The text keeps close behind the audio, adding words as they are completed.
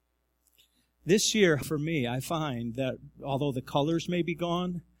This year, for me, I find that although the colors may be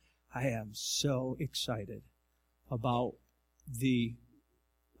gone, I am so excited about the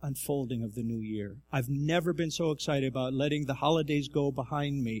unfolding of the new year. I've never been so excited about letting the holidays go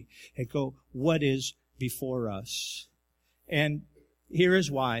behind me and go, what is before us? And here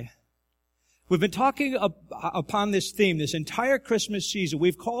is why. We've been talking upon this theme this entire Christmas season.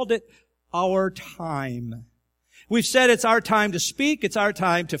 We've called it our time. We've said it's our time to speak, it's our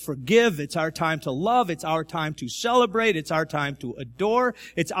time to forgive, it's our time to love, it's our time to celebrate, it's our time to adore,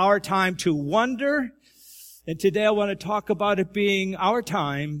 it's our time to wonder. And today I want to talk about it being our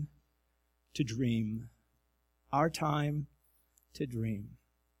time to dream. Our time to dream.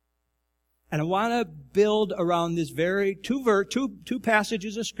 And I want to build around this very two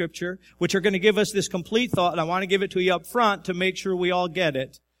passages of Scripture, which are going to give us this complete thought, and I want to give it to you up front to make sure we all get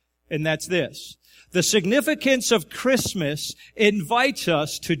it. And that's this. The significance of Christmas invites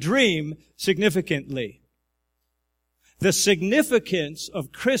us to dream significantly. The significance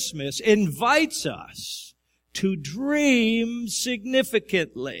of Christmas invites us to dream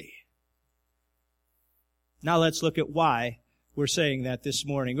significantly. Now let's look at why we're saying that this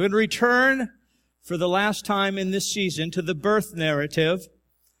morning. We're going to return for the last time in this season to the birth narrative,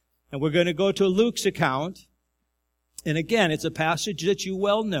 and we're going to go to Luke's account. And again, it's a passage that you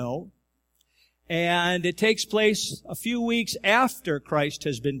well know, and it takes place a few weeks after Christ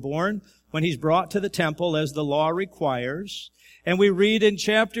has been born, when he's brought to the temple as the law requires. And we read in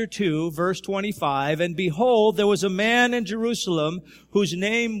chapter 2, verse 25, "And behold, there was a man in Jerusalem whose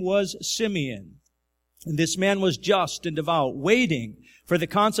name was Simeon. And this man was just and devout, waiting for the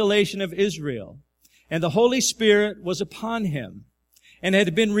consolation of Israel. And the Holy Spirit was upon him. And it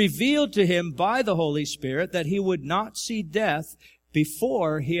had been revealed to him by the Holy Spirit that he would not see death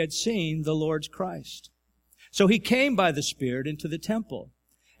before he had seen the Lord's Christ. So he came by the Spirit into the temple.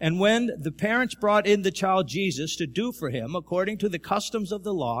 And when the parents brought in the child Jesus to do for him, according to the customs of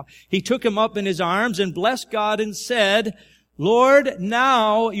the law, he took him up in his arms and blessed God and said, Lord,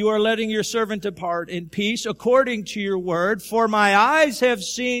 now you are letting your servant depart in peace according to your word, for my eyes have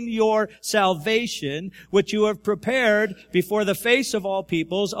seen your salvation, which you have prepared before the face of all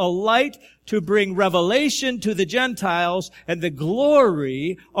peoples, a light to bring revelation to the Gentiles and the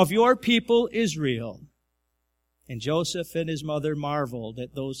glory of your people Israel. And Joseph and his mother marveled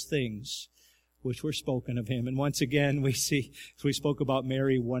at those things which were spoken of him." And once again, we see, as we spoke about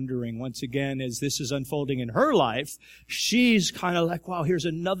Mary wondering, once again, as this is unfolding in her life, she's kind of like, wow, here's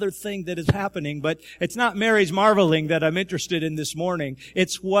another thing that is happening. But it's not Mary's marveling that I'm interested in this morning.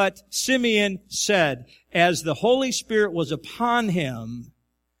 It's what Simeon said. As the Holy Spirit was upon him,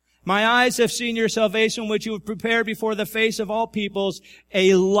 my eyes have seen your salvation, which you have prepared before the face of all peoples,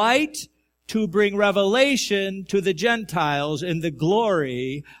 a light to bring revelation to the Gentiles in the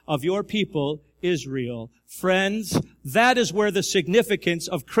glory of your people Israel. Friends, that is where the significance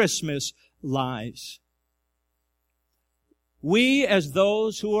of Christmas lies. We, as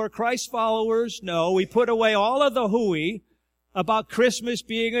those who are Christ followers, know we put away all of the hooey about Christmas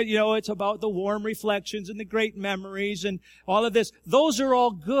being, it's about the warm reflections and the great memories and all of this. Those are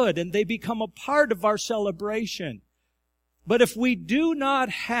all good, and they become a part of our celebration. But if we do not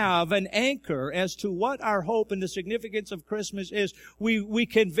have an anchor as to what our hope and the significance of Christmas is, we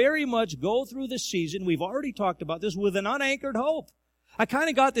can very much go through the season, we've already talked about this, with an unanchored hope. I kind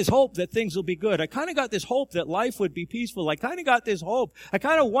of got this hope that things will be good. I kind of got this hope that life would be peaceful. I kind of got this hope. I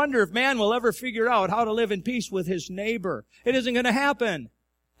kind of wonder if man will ever figure out how to live in peace with his neighbor. It isn't going to happen.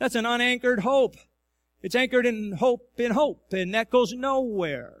 That's an unanchored hope. It's anchored in hope, and that goes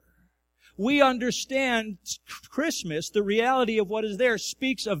nowhere. We understand Christmas, the reality of what is there,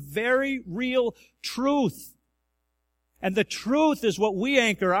 speaks of very real truth. And the truth is what we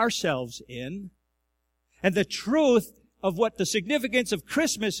anchor ourselves in. And the truth of what the significance of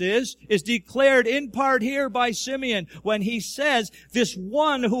Christmas is declared in part here by Simeon when he says this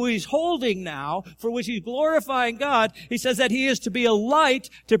one who he's holding now, for which he's glorifying God, he says that he is to be a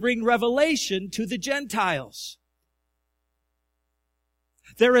light to bring revelation to the Gentiles.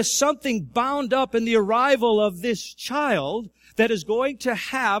 There is something bound up in the arrival of this child that is going to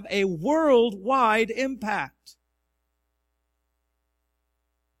have a worldwide impact.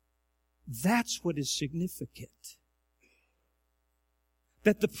 That's what is significant.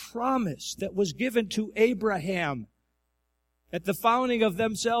 That the promise that was given to Abraham at the founding of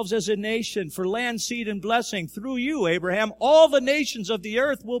themselves as a nation for land, seed, and blessing, through you, Abraham, all the nations of the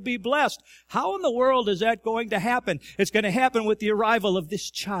earth will be blessed. How in the world is that going to happen? It's going to happen with the arrival of this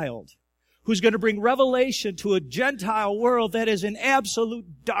child, who's going to bring revelation to a Gentile world that is in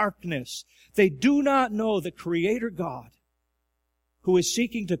absolute darkness. They do not know the Creator God who is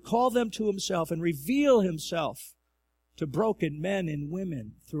seeking to call them to himself and reveal himself to broken men and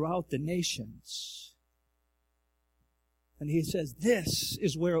women throughout the nations. And he says this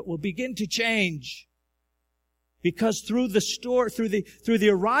is where it will begin to change. Because through the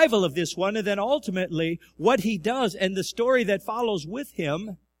arrival of this one, and then ultimately what he does and the story that follows with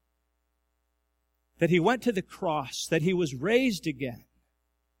him, that he went to the cross, that he was raised again,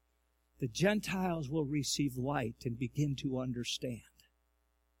 the Gentiles will receive light and begin to understand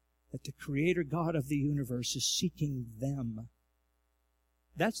that the Creator God of the universe is seeking them.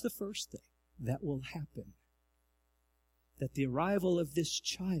 That's the first thing that will happen. That the arrival of this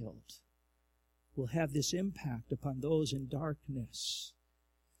child will have this impact upon those in darkness,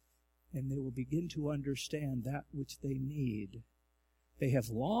 and they will begin to understand that which they need. They have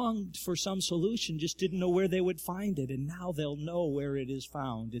longed for some solution, just didn't know where they would find it, and now they'll know where it is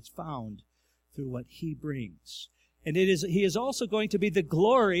found. It's found through what He brings. And He is also going to be the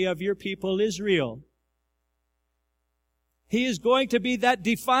glory of your people Israel. He is going to be that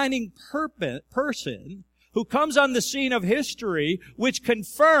defining person who comes on the scene of history, which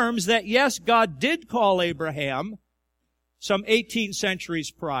confirms that, yes, God did call Abraham some 18 centuries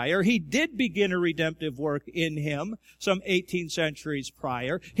prior. He did begin a redemptive work in him some 18 centuries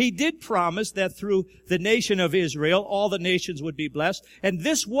prior. He did promise that through the nation of Israel, all the nations would be blessed. And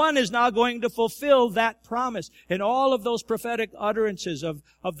this one is now going to fulfill that promise. And all of those prophetic utterances of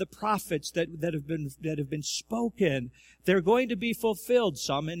the prophets that have been spoken, they're going to be fulfilled.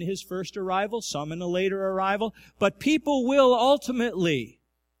 Some in his first arrival, some in a later arrival. But people will ultimately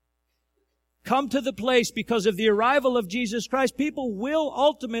come to the place because of the arrival of Jesus Christ. People will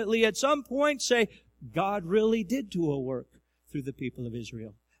ultimately at some point say, God really did do a work through the people of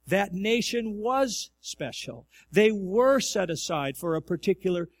Israel. That nation was special. They were set aside for a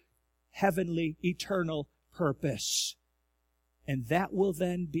particular heavenly, eternal purpose. And that will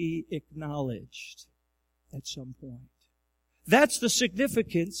then be acknowledged at some point. That's the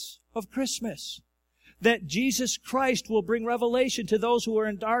significance of Christmas. That Jesus Christ will bring revelation to those who are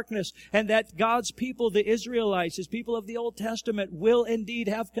in darkness, and that God's people, the Israelites, His people of the Old Testament, will indeed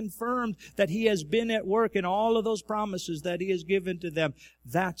have confirmed that He has been at work in all of those promises that He has given to them.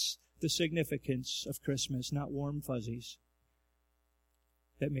 That's the significance of Christmas, not warm fuzzies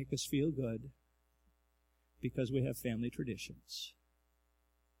that make us feel good because we have family traditions.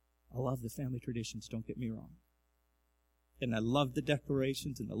 I love the family traditions, don't get me wrong. And I love the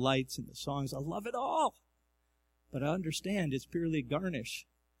decorations and the lights and the songs. I love it all. But I understand it's purely garnish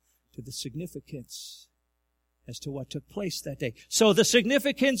to the significance as to what took place that day. So the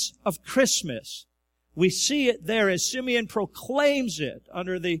significance of Christmas, we see it there as Simeon proclaims it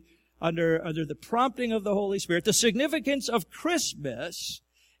under the prompting of the Holy Spirit. The significance of Christmas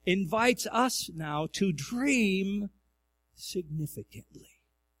invites us now to dream significantly.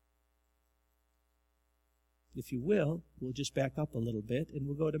 If you will, we'll just back up a little bit and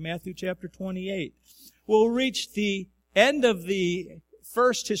we'll go to Matthew chapter 28. We'll reach the end of the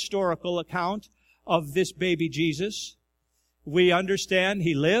first historical account of this baby Jesus. We understand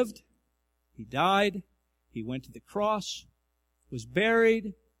He lived, He died, He went to the cross, was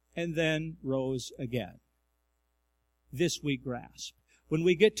buried, and then rose again. This we grasp. When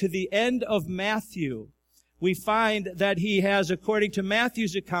we get to the end of Matthew, we find that He has, according to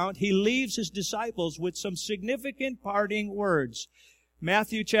Matthew's account, He leaves His disciples with some significant parting words.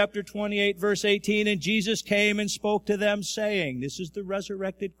 Matthew chapter 28, verse 18, and Jesus came and spoke to them, saying, this is the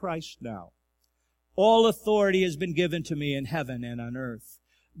resurrected Christ now. All authority has been given to me in heaven and on earth.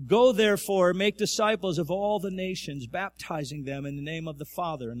 Go therefore, make disciples of all the nations, baptizing them in the name of the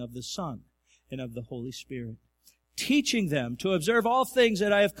Father and of the Son and of the Holy Spirit, teaching them to observe all things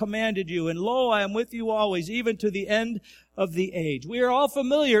that I have commanded you. And lo, I am with you always, even to the end of the age. We are all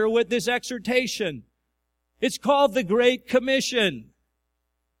familiar with this exhortation. It's called the Great Commission.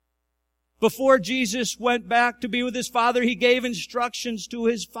 Before Jesus went back to be with His Father, He gave instructions to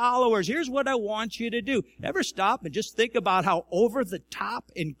His followers. Here's what I want you to do. Ever stop and just think about how over the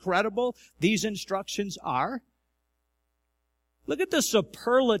top incredible these instructions are? Look at the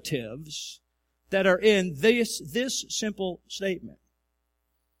superlatives that are in this simple statement,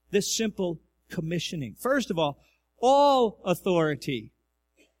 this simple commissioning. First of all authority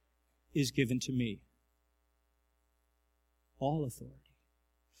is given to me. All authority.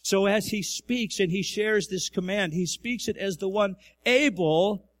 So as He speaks and He shares this command, He speaks it as the one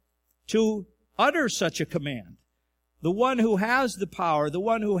able to utter such a command. The one who has the power, the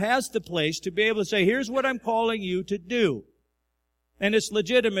one who has the place to be able to say, here's what I'm calling you to do. And it's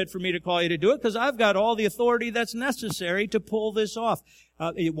legitimate for me to call you to do it because I've got all the authority that's necessary to pull this off.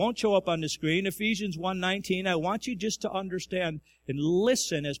 It won't show up on the screen. Ephesians 1:19. I want you just to understand and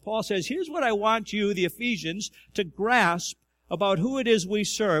listen as Paul says, here's what I want you, the Ephesians, to grasp about who it is we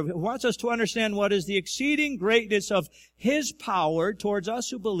serve. He wants us to understand what is the exceeding greatness of His power towards us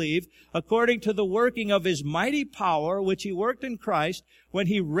who believe, according to the working of His mighty power, which He worked in Christ, when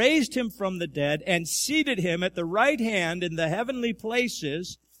He raised Him from the dead and seated Him at the right hand in the heavenly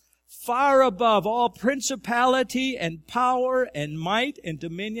places, far above all principality and power and might and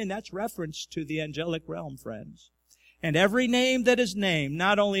dominion. That's reference to the angelic realm, friends. And every name that is named,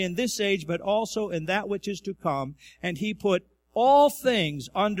 not only in this age, but also in that which is to come. And He put all things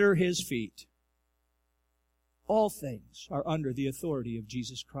under His feet. All things are under the authority of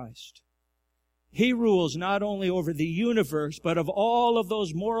Jesus Christ. He rules not only over the universe, but of all of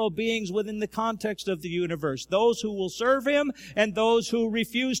those moral beings within the context of the universe. Those who will serve Him and those who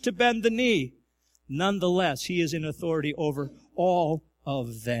refuse to bend the knee. Nonetheless, He is in authority over all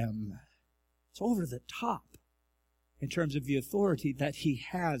of them. It's over the top in terms of the authority that He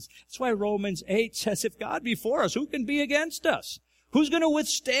has. That's why Romans 8 says, if God be for us, who can be against us? Who's going to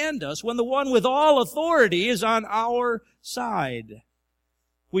withstand us when the one with all authority is on our side?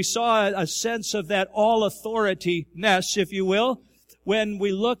 We saw a sense of that all authority-ness, if you will, when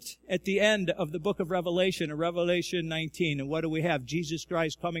we looked at the end of the book of Revelation, in Revelation 19. And what do we have? Jesus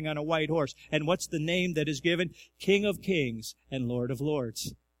Christ coming on a white horse. And what's the name that is given? King of Kings and Lord of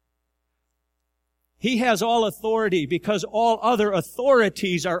Lords. He has all authority because all other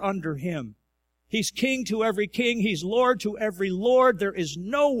authorities are under Him. He's king to every king. He's Lord to every lord. There is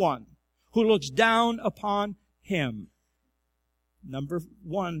no one who looks down upon Him. Number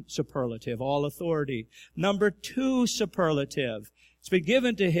 1 superlative, all authority. Number 2 superlative, it's been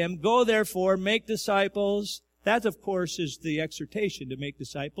given to Him, go therefore, make disciples. That, of course, is the exhortation to make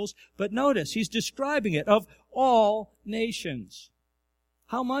disciples. But notice, He's describing it of all nations.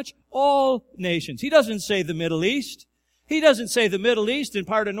 How much? All nations. He doesn't say the Middle East. He doesn't say the Middle East and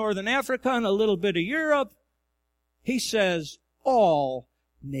part of Northern Africa and a little bit of Europe. He says all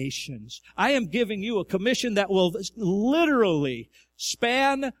nations. I am giving you a commission that will literally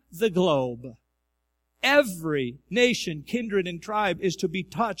span the globe. Every nation, kindred, and tribe is to be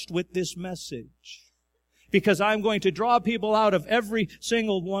touched with this message. Because I'm going to draw people out of every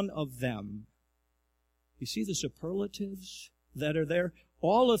single one of them. You see the superlatives that are there?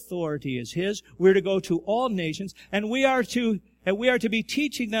 All authority is His. We're to go to all nations, and we are to be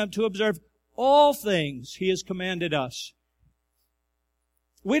teaching them to observe all things He has commanded us.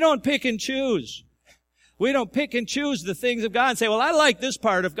 We don't pick and choose. We don't pick and choose the things of God and say, well, I like this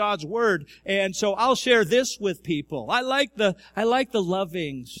part of God's Word, and so I'll share this with people. I like the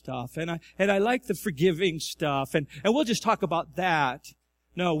loving stuff, and I like the forgiving stuff, and we'll just talk about that.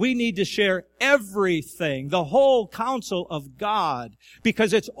 No, we need to share everything, the whole counsel of God,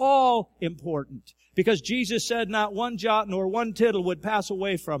 because it's all important. Because Jesus said not one jot nor one tittle would pass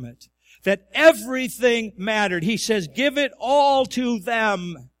away from it. That everything mattered. He says, give it all to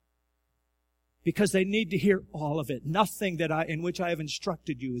them. Because they need to hear all of it. Nothing in which I have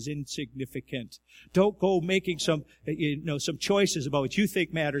instructed you is insignificant. Don't go making some choices about what you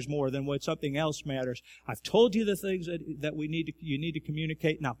think matters more than what something else matters. I've told you the things that you need to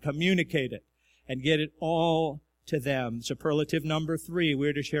communicate. Now communicate it and get it all to them. Superlative number 3,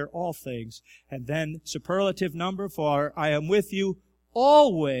 we're to share all things. And then superlative number 4, I am with you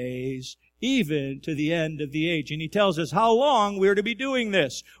always, even to the end of the age. And He tells us how long we're to be doing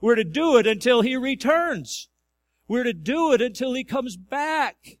this. We're to do it until He returns. We're to do it until He comes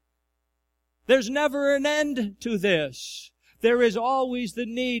back. There's never an end to this. There is always the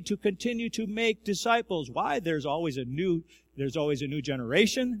need to continue to make disciples. Why? There's always a new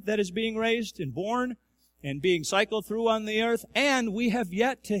generation that is being raised and born and being cycled through on the earth. And we have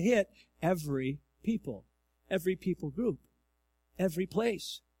yet to hit every people group, every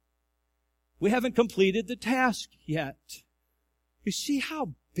place. We haven't completed the task yet. You see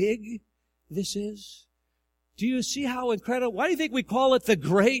how big this is? Do you see how incredible? Why do you think we call it the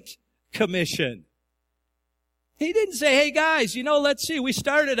Great Commission? He didn't say, hey guys, let's see, we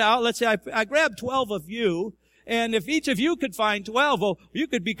started out, let's say I grabbed 12 of you, and if each of you could find 12, well, you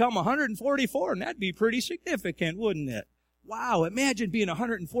could become 144, and that'd be pretty significant, wouldn't it? Wow, imagine being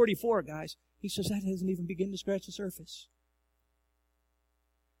 144, guys. He says that doesn't even begin to scratch the surface.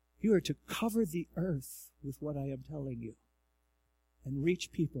 You are to cover the earth with what I am telling you and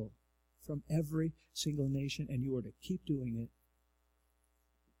reach people from every single nation, and you are to keep doing it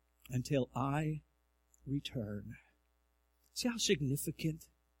until I return. See how significant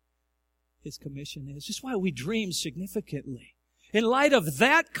His commission is? Just why we dream significantly. In light of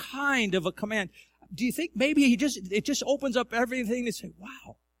that kind of a command, do you think maybe it just opens up everything to say,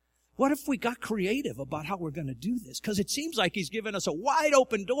 wow, what if we got creative about how we're going to do this? Because it seems like he's given us a wide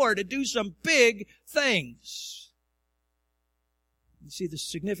open door to do some big things. You see, the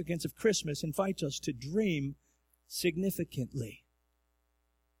significance of Christmas invites us to dream significantly.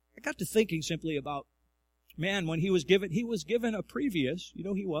 I got to thinking simply about, man, when he was given a previous,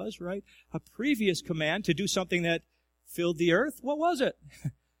 he was, right? A previous command to do something that filled the earth. What was it?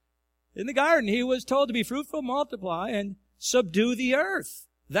 In the garden, he was told to be fruitful, multiply, and subdue the earth.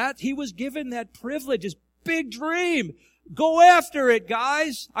 That he was given that privilege, this big dream. Go after it,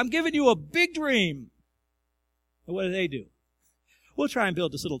 guys. I'm giving you a big dream. And what do? We'll try and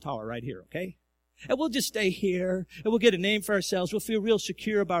build this little tower right here, okay? And we'll just stay here, and we'll get a name for ourselves. We'll feel real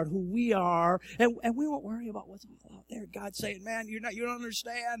secure about who we are, and we won't worry about what's all out there. God's saying, man, you don't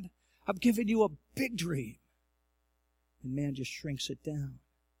understand. I'm giving you a big dream. And man just shrinks it down.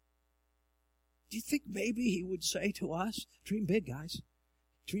 Do you think maybe he would say to us, dream big, guys.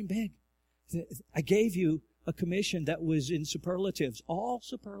 Dream big. I gave you a commission that was in superlatives, all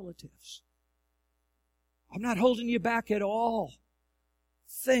superlatives. I'm not holding you back at all.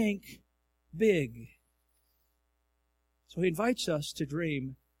 Think big. So he invites us to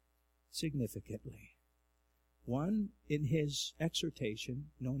dream significantly. One, in his exhortation,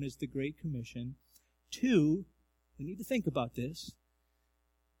 known as the Great Commission. Two, we need to think about this,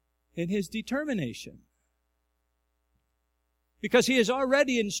 in his determination. Because he has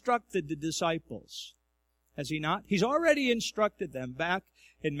already instructed the disciples. Has he not? He's already instructed them back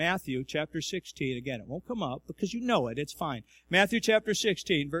in Matthew chapter 16. Again, it won't come up because you know it. It's fine. Matthew chapter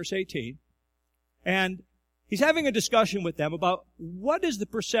 16, verse 18. And he's having a discussion with them about what is the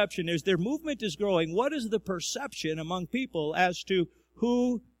perception as their movement is growing. What is the perception among people as to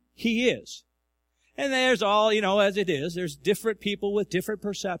who he is? And there's all, as it is. There's different people with different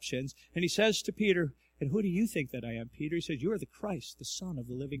perceptions. And he says to Peter, and who do you think that I am, Peter? He says, you are the Christ, the Son of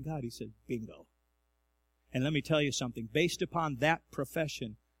the living God. He said, bingo. And let me tell you something. Based upon that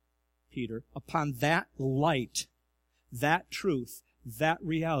profession, Peter, upon that light, that truth, that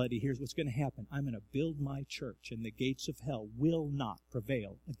reality, here's what's going to happen. I'm going to build my church, and the gates of hell will not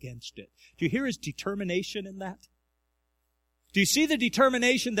prevail against it. Do you hear his determination in that? Do you see the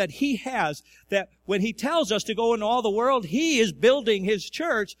determination that he has, that when he tells us to go into all the world, he is building his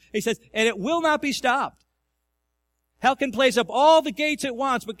church. He says, and it will not be stopped. Hell can place up all the gates it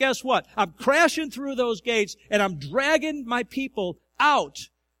wants, but guess what? I'm crashing through those gates, and I'm dragging my people out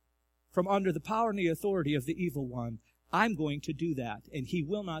from under the power and the authority of the evil one. I'm going to do that, and he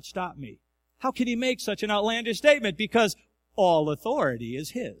will not stop me. How can he make such an outlandish statement? Because all authority is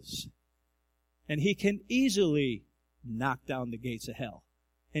his. And he can easily knock down the gates of hell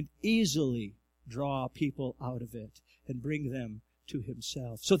and easily draw people out of it and bring them to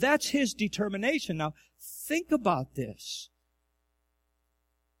himself. So that's his determination. Now, think about this.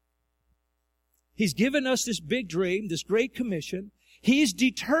 He's given us this big dream, this great commission. He's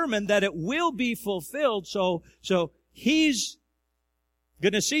determined that it will be fulfilled. So he's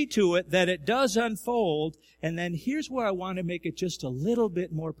going to see to it that it does unfold. And then here's where I want to make it just a little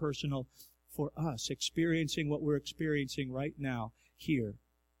bit more personal for us, experiencing what we're experiencing right now here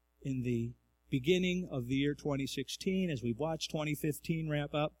in the beginning of the year 2016 as we watch 2015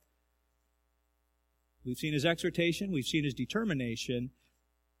 ramp up. We've seen his exhortation. We've seen his determination.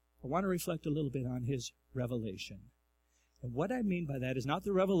 I want to reflect a little bit on his revelation. And what I mean by that is not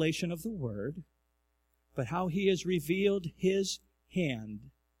the revelation of the Word, but how he has revealed his hand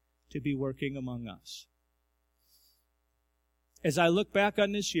to be working among us. As I look back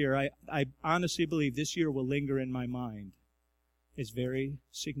on this year, I honestly believe this year will linger in my mind. It's very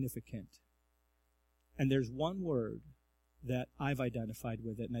significant. And there's one word that I've identified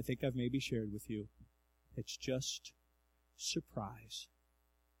with it, and I think I've maybe shared with you. It's just surprise.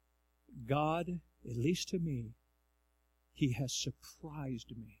 God, at least to me, he has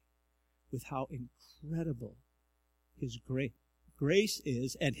surprised me with how incredible his grace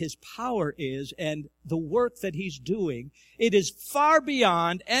is and his power is and the work that he's doing. It is far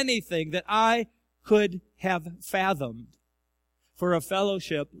beyond anything that I could have fathomed for a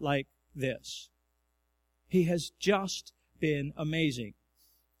fellowship like this. He has just been amazing.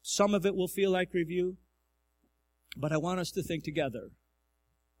 Some of it will feel like review, but I want us to think together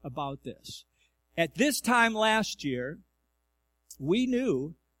about this. At this time last year, we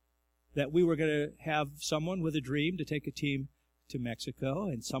knew that we were going to have someone with a dream to take a team to Mexico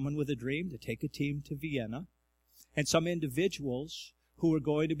and someone with a dream to take a team to Vienna and some individuals who were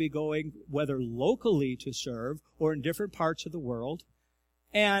going to be going whether locally to serve or in different parts of the world.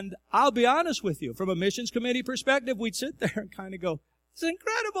 And I'll be honest with you, from a missions committee perspective, we'd sit there and kind of go, "This is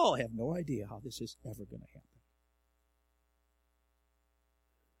incredible. I have no idea how this is ever going to happen."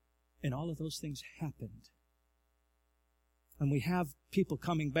 And all of those things happened. And we have people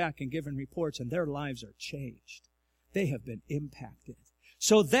coming back and giving reports, and their lives are changed. They have been impacted.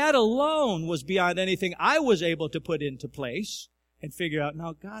 So that alone was beyond anything I was able to put into place and figure out,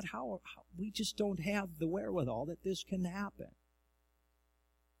 now, God, how we just don't have the wherewithal that this can happen.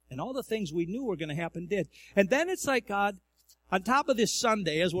 And all the things we knew were going to happen did. And then it's like God, on top of this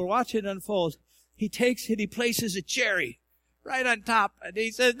Sunday, as we're watching it unfold, He takes it, He places a cherry right on top, and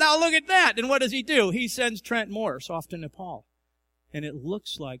He says, "Now look at that." And what does He do? He sends Trent Morse off to Nepal. And it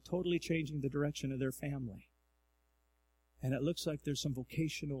looks like totally changing the direction of their family. And it looks like there's some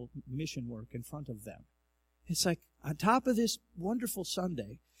vocational mission work in front of them. It's like, on top of this wonderful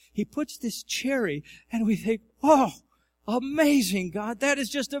Sunday, He puts this cherry, and we think, "Oh, amazing, God. That is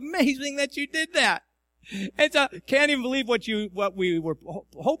just amazing that You did that." And so, can't even believe what we were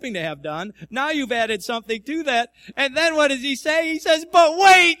hoping to have done. Now you've added something to that. And then what does He say? He says, "But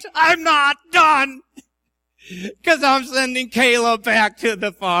wait, I'm not done. Because I'm sending Kayla back to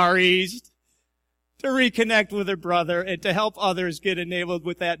the Far East to reconnect with her brother and to help others get enabled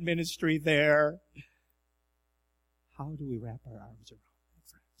with that ministry there." How do we wrap our arms around that,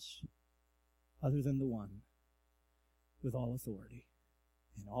 friends? Other than the one with all authority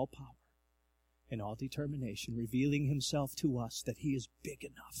and all power and all determination, revealing Himself to us that He is big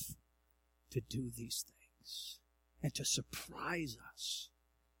enough to do these things and to surprise us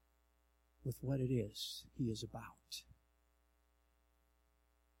with what it is He is about.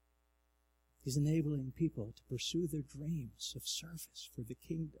 He's enabling people to pursue their dreams of service for the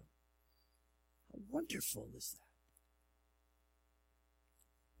kingdom. How wonderful is that?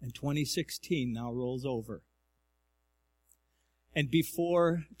 And 2016 now rolls over. And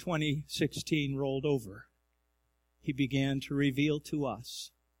before 2016 rolled over, He began to reveal to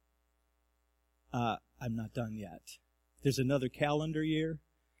us, I'm not done yet. There's another calendar year,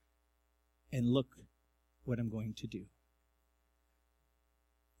 and look what I'm going to do.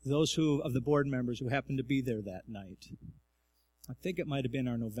 Those of the board members who happened to be there that night, I think it might have been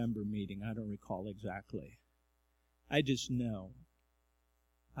our November meeting, I don't recall exactly. I just know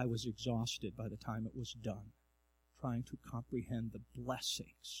I was exhausted by the time it was done, trying to comprehend the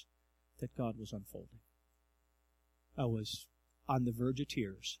blessings that God was unfolding. I was on the verge of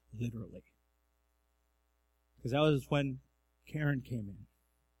tears, literally. Because that was when Karen came in.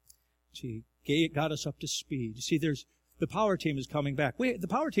 She got us up to speed. You see, the power team is coming back. The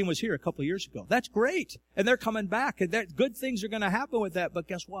power team was here a couple of years ago. That's great. And they're coming back. And good things are going to happen with that. But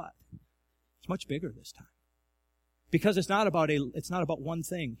guess what? It's much bigger this time. Because it's not about one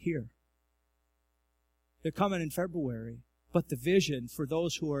thing here. They're coming in February. But the vision for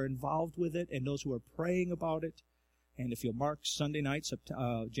those who are involved with it and those who are praying about it, and if you'll mark Sunday night,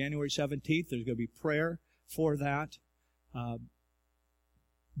 January 17th, there's going to be prayer for that.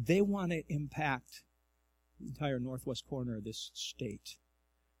 They want to impact the entire northwest corner of this state.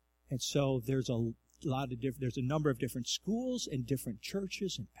 And so there's there's a number of different schools and different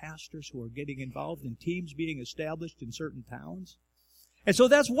churches and pastors who are getting involved in teams being established in certain towns. And so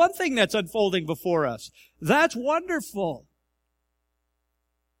that's one thing that's unfolding before us. That's wonderful.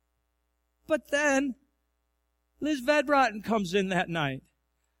 But then Liz Vedrotten comes in that night.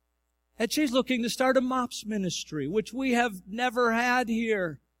 And she's looking to start a MOPS ministry, which we have never had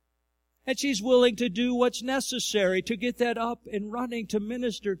here. And she's willing to do what's necessary to get that up and running to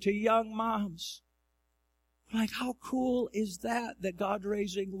minister to young moms. Like, how cool is that God's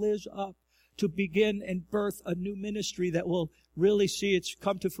raising Liz up to begin and birth a new ministry that will really see it's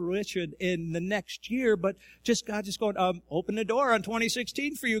come to fruition in the next year. But God just going, open the door on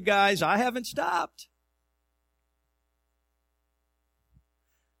 2016 for you guys. I haven't stopped.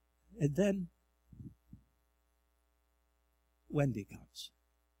 And then Wendy comes.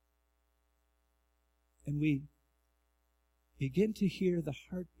 And we begin to hear the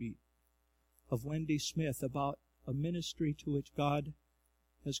heartbeat of Wendy Smith about a ministry to which God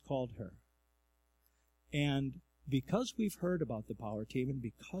has called her. And because we've heard about the power team and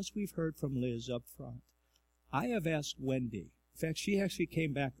because we've heard from Liz up front, I have asked Wendy. In fact, she actually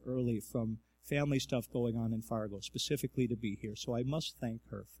came back early from family stuff going on in Fargo, specifically to be here, so I must thank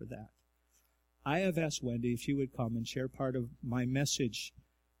her for that. I have asked Wendy if she would come and share part of my message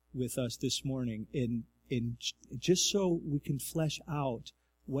with us this morning in just so we can flesh out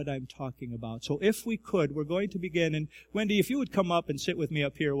what I'm talking about. So if we could, we're going to begin. And Wendy, if you would come up and sit with me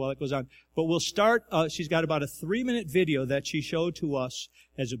up here while it goes on. But we'll start, she's got about a 3-minute video that she showed to us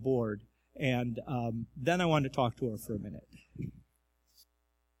as a board. And then I want to talk to her for a minute.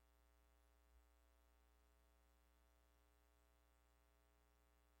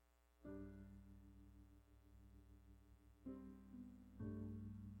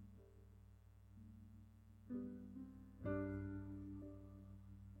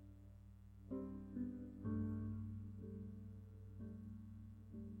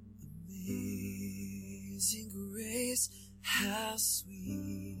 Amazing grace, how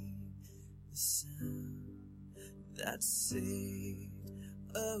sweet the sound that saved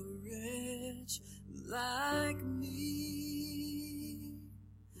a wretch like me.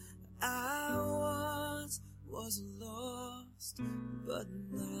 I once was lost, but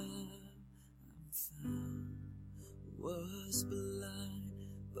now I'm found. Was blind,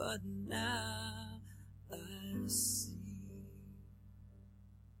 but now I see.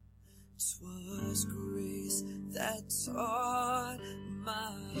 'Twas grace that taught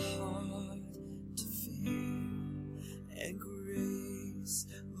my heart to fear, and grace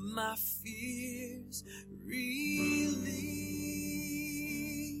my fears relieved.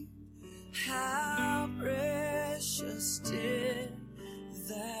 How precious did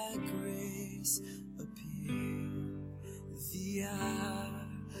that grace appear the hour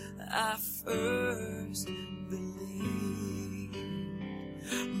I first believed.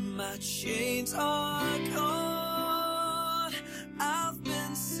 My chains are gone, I've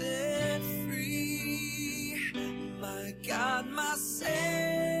been set free. My God, my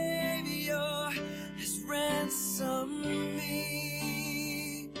Savior has ransomed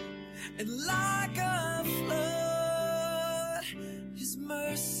me. And like a flood, His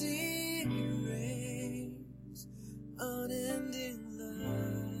mercy reigns, unending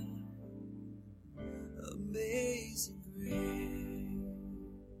love, amazing grace.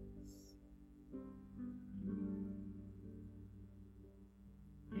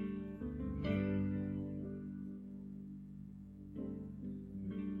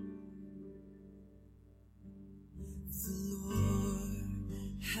 The Lord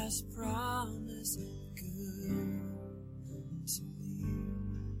has promised good to me.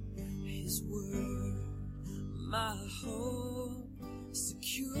 His word, my hope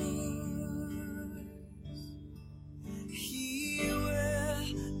secure. He will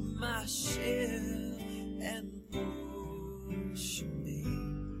my shield and portion be,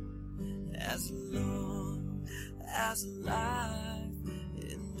 as long as life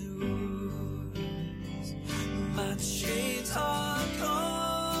endures. My chains are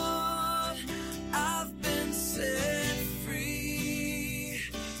gone, I've been set free.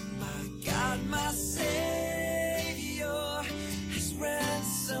 My God, my Savior has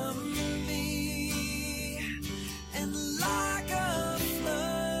ransomed me. And like a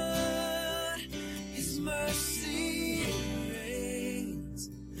flood, His mercy reigns,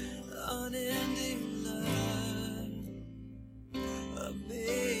 unending love,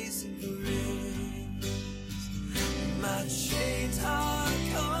 amazing grace. My chains are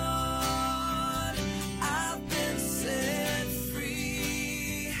gone, I've been set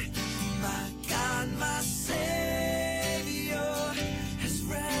free. My God, my Savior has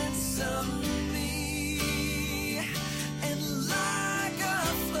ransomed me. And like a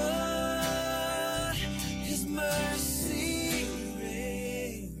flood, His mercy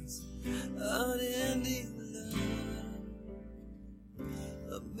reigns, unending love,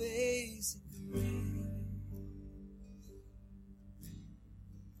 amazing grace.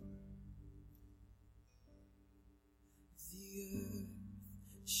 The earth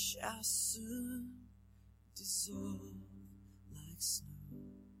shall soon dissolve like snow.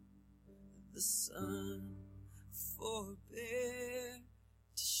 The sun forbear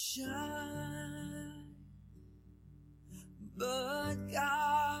to shine. But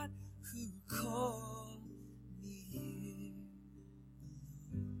God, who called me here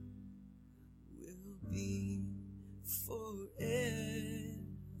below, will be forever.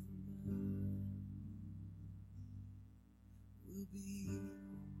 Will be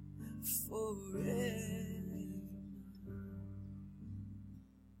forever.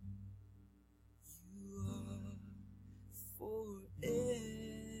 You are forever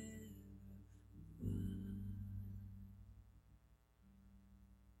mine.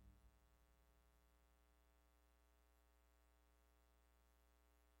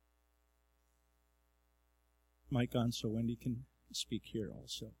 Mic on so Wendy can speak here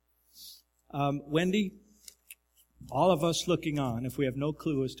also. Wendy, all of us looking on, if we have no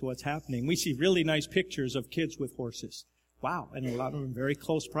clue as to what's happening, we see really nice pictures of kids with horses. Wow, and a lot of them in very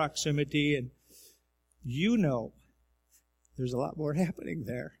close proximity, and you know there's a lot more happening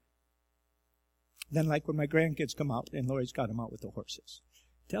there than like when my grandkids come out and Lori's got them out with the horses.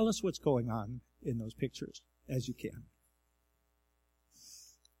 Tell us what's going on in those pictures as you can.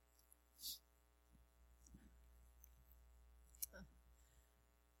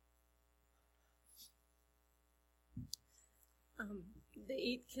 The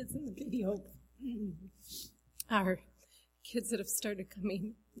 8 kids in the video are kids that have started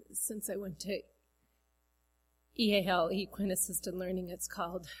coming since I went to EAL, Equine Assisted Learning, it's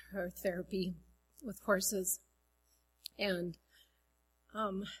called, or therapy with horses. And I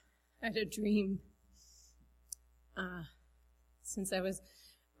had a dream since I was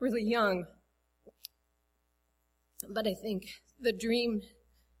really young. But I think the dream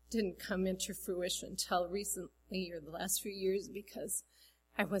didn't come into fruition until recently or the last few years because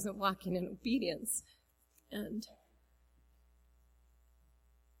I wasn't walking in obedience. And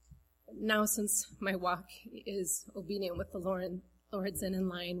now since my walk is obedient with the Lord's and in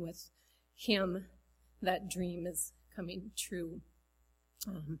line with Him, that dream is coming true.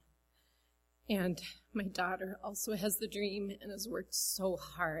 And my daughter also has the dream and has worked so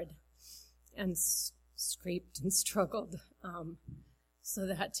hard and scraped and struggled so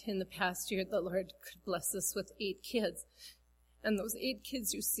that in the past year the Lord could bless us with 8 kids. And those 8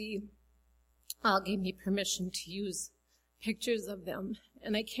 kids you see all gave me permission to use pictures of them.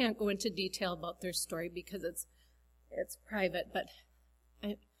 And I can't go into detail about their story because it's private, but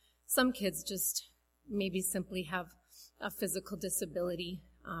some kids just maybe simply have a physical disability.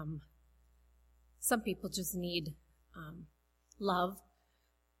 Some people just need love.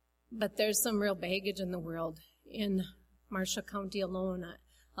 But there's some real baggage in the world. In Marshall County alone,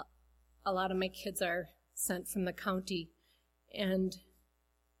 a lot of my kids are sent from the county. And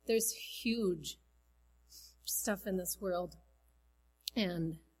there's huge stuff in this world.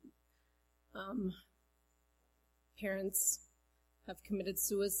 And parents have committed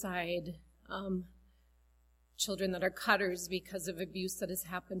suicide. Children that are cutters because of abuse that has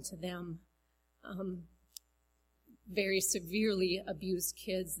happened to them. Very severely abused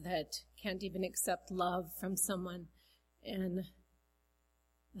kids that can't even accept love from someone. And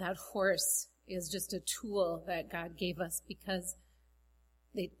that horse is just a tool that God gave us because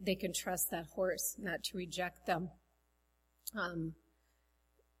they can trust that horse, not to reject them.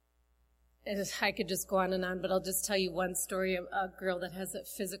 I could just go on, but I'll just tell you one story of a girl that has a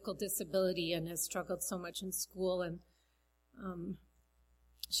physical disability and has struggled so much in school. And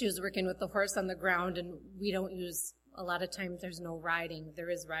she was working with the horse on the ground, and we don't use, a lot of times there's no riding. There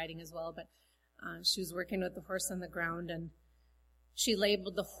is riding as well, but she was working with the horse on the ground, and she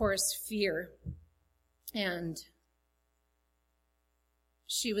labeled the horse Fear. And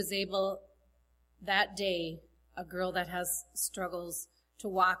she was able, that day, a girl that has struggles to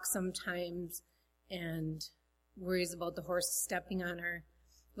walk sometimes and worries about the horse stepping on her,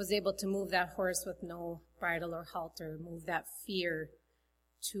 was able to move that horse with no bridle or halter, move that fear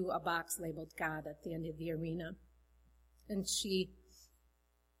to a box labeled God at the end of the arena. And she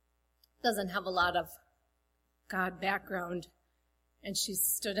doesn't have a lot of God background, and she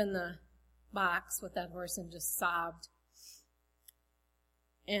stood in the box with that horse and just sobbed.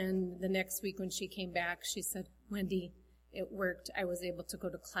 And the next week when she came back, she said, "Wendy, it worked. I was able to go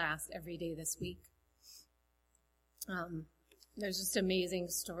to class every day this week." There's just amazing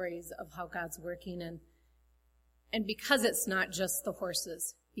stories of how God's working, and because it's not just the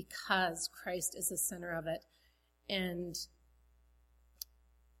horses, because Christ is the center of it, and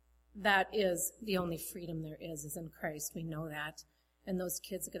that is the only freedom there is in Christ. We know that. And those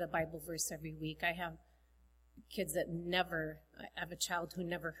kids get a Bible verse every week. I have kids that I have a child who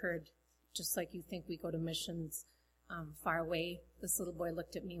never heard, just like you think we go to missions far away. This little boy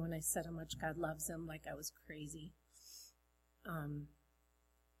looked at me when I said how much God loves him like I was crazy.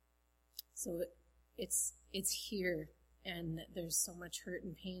 So it's here, and there's so much hurt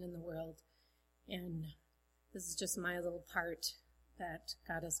and pain in the world. And this is just my little part that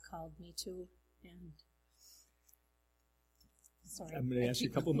God has called me to. And sorry. I'm going to ask you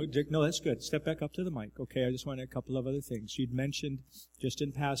a couple more. No, that's good. Step back up to the mic. Okay, I just wanted a couple of other things. You'd mentioned, just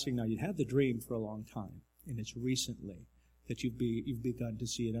in passing now, you'd had the dream for a long time, and it's recently that you've begun to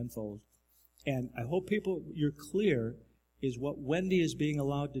see it unfold. And I hope you're clear is what Wendy is being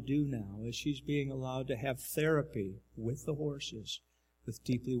allowed to do now, is she's being allowed to have therapy with the horses, with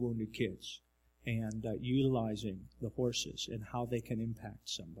deeply wounded kids, and utilizing the horses and how they can impact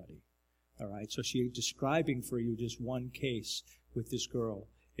somebody. All right, so she's describing for you just one case with this girl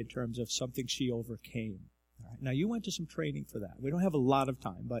in terms of something she overcame. All right. Now, you went to some training for that. We don't have a lot of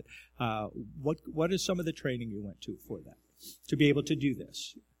time, but what is some of the training you went to for that, to be able to do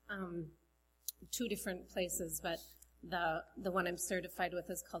this? 2 different places, but the one I'm certified with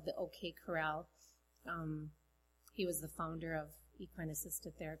is called the OK Corral. He was the founder of Equine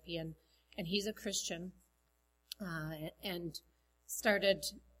Assisted Therapy, and he's a Christian, and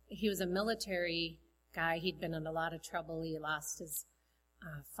he was a military guy. He'd been in a lot of trouble. He lost his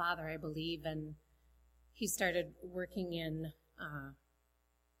father, I believe, and he started working in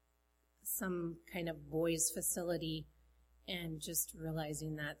some kind of boys' facility, and just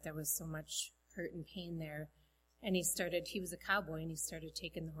realizing that there was so much hurt and pain there. And he was a cowboy, and he started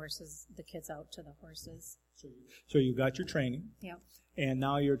taking the kids out to the horses. So you got your training. Yeah. And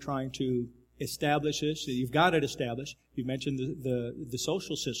now you're trying to establish this. You've got it established. You mentioned the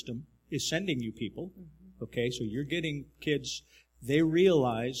social system is sending you people. Mm-hmm. Okay, so you're getting kids. They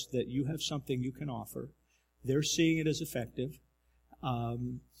realize that you have something you can offer. They're seeing it as effective.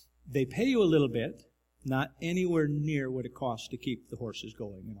 They pay you a little bit, not anywhere near what it costs to keep the horses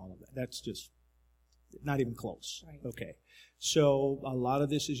going and all of that. That's just not even close. Right. Okay. So a lot of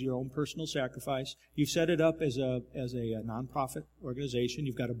this is your own personal sacrifice. You've set it up as a nonprofit organization.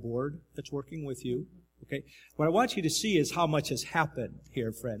 You've got a board that's working with you. Okay. What I want you to see is how much has happened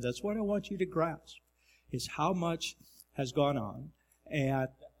here, friends. That's what I want you to grasp, is how much has gone on. And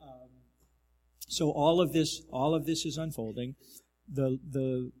so all of this is unfolding.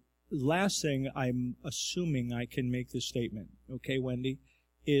 The last thing I'm assuming I can make this statement, okay, Wendy,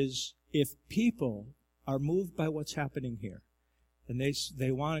 is if people are moved by what's happening here, and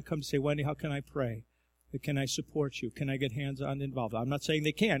they want to come to say, Wendy, how can I pray? Can I support you? Can I get hands-on involved? I'm not saying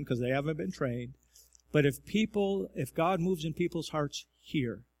they can because they haven't been trained. But if God moves in people's hearts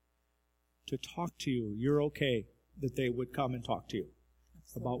here to talk to you, you're okay that they would come and talk to you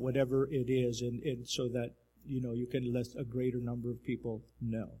about whatever it is, and so that, you can let a greater number of people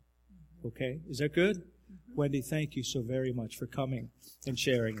know. Okay? Is that good? Mm-hmm. Wendy, thank you so very much for coming and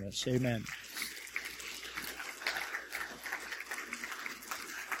sharing this. Amen.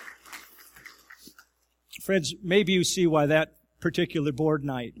 Friends, maybe you see why that particular board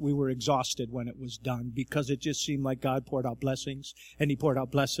night, we were exhausted when it was done, because it just seemed like God poured out blessings, and He poured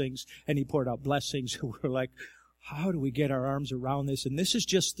out blessings, and He poured out blessings. We're like, how do we get our arms around this? And this is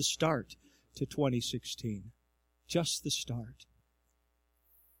just the start to 2016. Just the start.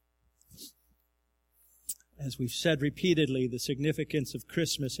 As we've said repeatedly, the significance of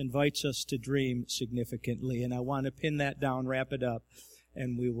Christmas invites us to dream significantly. And I want to pin that down, wrap it up,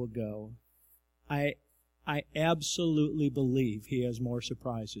 and we will go. I absolutely believe He has more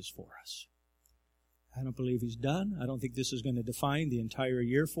surprises for us. I don't believe He's done. I don't think this is going to define the entire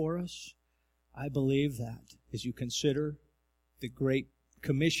year for us. I believe that as you consider the great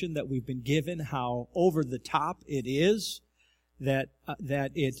commission that we've been given, how over the top it is,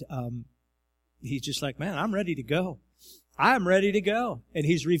 He's just like, man, I'm ready to go. I'm ready to go. And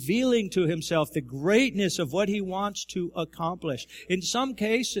He's revealing to Himself the greatness of what He wants to accomplish. In some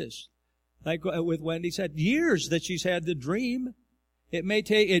cases, like with Wendy said, years that she's had the dream. It may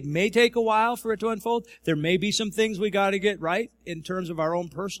take a while for it to unfold. There may be some things we got to get right in terms of our own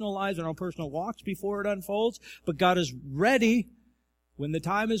personal lives and our own personal walks before it unfolds. But God is ready when the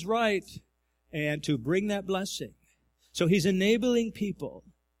time is right and to bring that blessing. So He's enabling people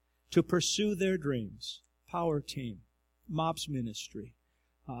to pursue their dreams. Power team, MOPS ministry,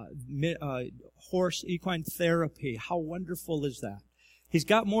 horse equine therapy. How wonderful is that? He's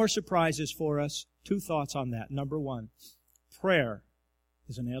got more surprises for us. 2 thoughts on that. Number 1, prayer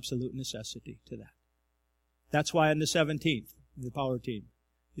is an absolute necessity to that. That's why on the 17th, the power team,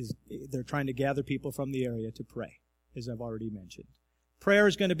 they're trying to gather people from the area to pray, as I've already mentioned. Prayer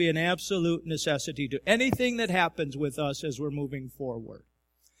is going to be an absolute necessity to anything that happens with us as we're moving forward.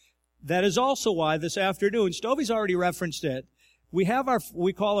 That is also why this afternoon, Stovey's already referenced it, we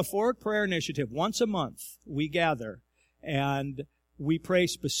call a Forward Prayer Initiative. Once a month, we gather, and we pray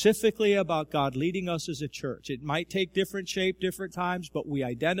specifically about God leading us as a church. It might take different shape, different times, but we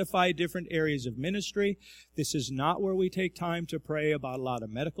identify different areas of ministry. This is not where we take time to pray about a lot of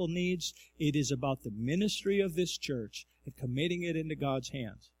medical needs. It is about the ministry of this church and committing it into God's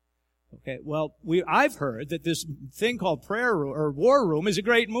hands. Okay, well, I've heard that this thing called Prayer Room or War Room is a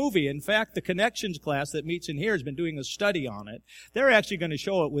great movie. In fact, the Connections class that meets in here has been doing a study on it. They're actually going to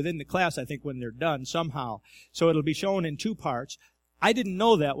show it within the class, I think, when they're done somehow. So it'll be shown in 2 parts. I didn't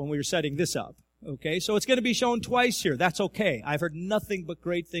know that when we were setting this up. Okay, so it's going to be shown twice here. That's okay. I've heard nothing but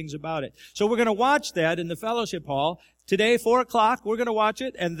great things about it. So we're going to watch that in the fellowship hall. Today, 4 o'clock, we're going to watch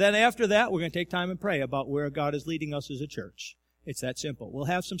it. And then after that, we're going to take time and pray about where God is leading us as a church. It's that simple. We'll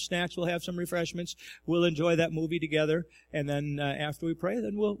have some snacks. We'll have some refreshments. We'll enjoy that movie together. And then after we pray,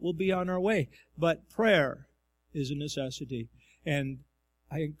 then we'll be on our way. But prayer is a necessity. And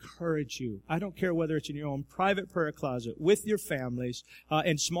I encourage you, I don't care whether it's in your own private prayer closet, with your families,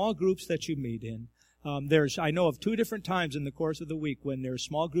 in small groups that you meet in. I know of 2 different times in the course of the week when there are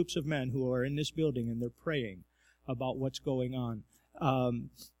small groups of men who are in this building and they're praying about what's going on.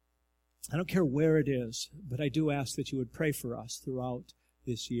 I don't care where it is, but I do ask that you would pray for us throughout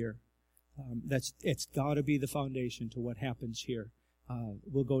this year. It's got to be the foundation to what happens here.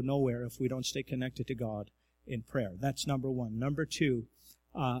 We'll go nowhere if we don't stay connected to God in prayer. That's number one. Number two,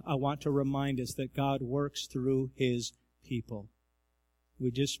 I want to remind us that God works through His people.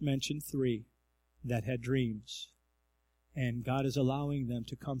 We just mentioned 3 that had dreams, and God is allowing them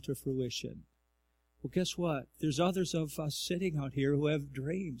to come to fruition. Well, guess what? There's others of us sitting out here who have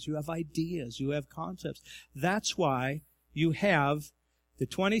dreams, who have ideas, who have concepts. That's why you have the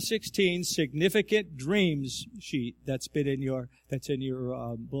 2016 Significant Dreams sheet that's in your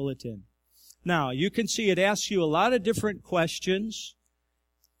bulletin. Now, you can see it asks you a lot of different questions,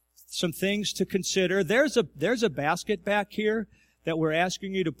 some things to consider. There's a basket back here that we're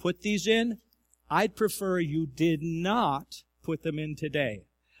asking you to put these in. I'd prefer you did not put them in today.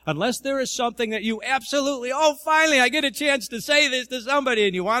 Unless there is something that you absolutely, finally I get a chance to say this to somebody,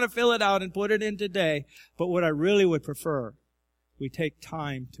 and you want to fill it out and put it in today. But what I really would prefer, we take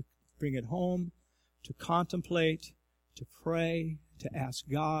time to bring it home, to contemplate, to pray, to ask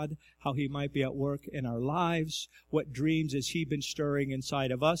God how He might be at work in our lives. What dreams has He been stirring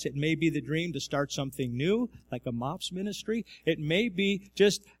inside of us? It may be the dream to start something new, like a MOPS ministry. It may be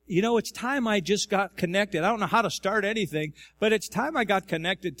just, it's time I just got connected. I don't know how to start anything, but it's time I got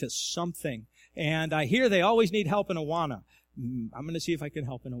connected to something. And I hear they always need help in Awana. I'm going to see if I can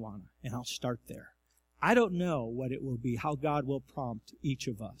help in Awana, and I'll start there. I don't know what it will be, how God will prompt each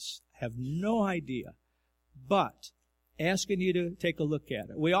of us. I have no idea. But asking you to take a look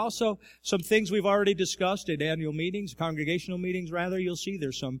at it. We also, some things we've already discussed at annual meetings, congregational meetings rather, you'll see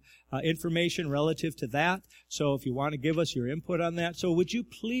there's some information relative to that. So if you want to give us your input on that. So would you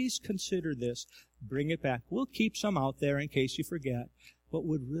please consider this, bring it back. We'll keep some out there in case you forget, but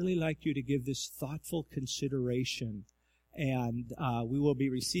would really like you to give this thoughtful consideration. And we will be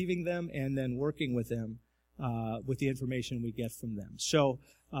receiving them and then working with them with the information we get from them. So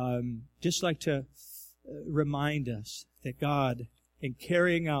just like to remind us that God, in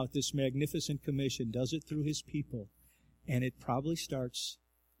carrying out this magnificent commission, does it through His people. And it probably starts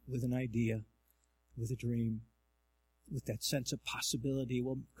with an idea, with a dream, with that sense of possibility.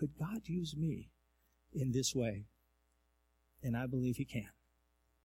 Well, could God use me in this way? And I believe He can.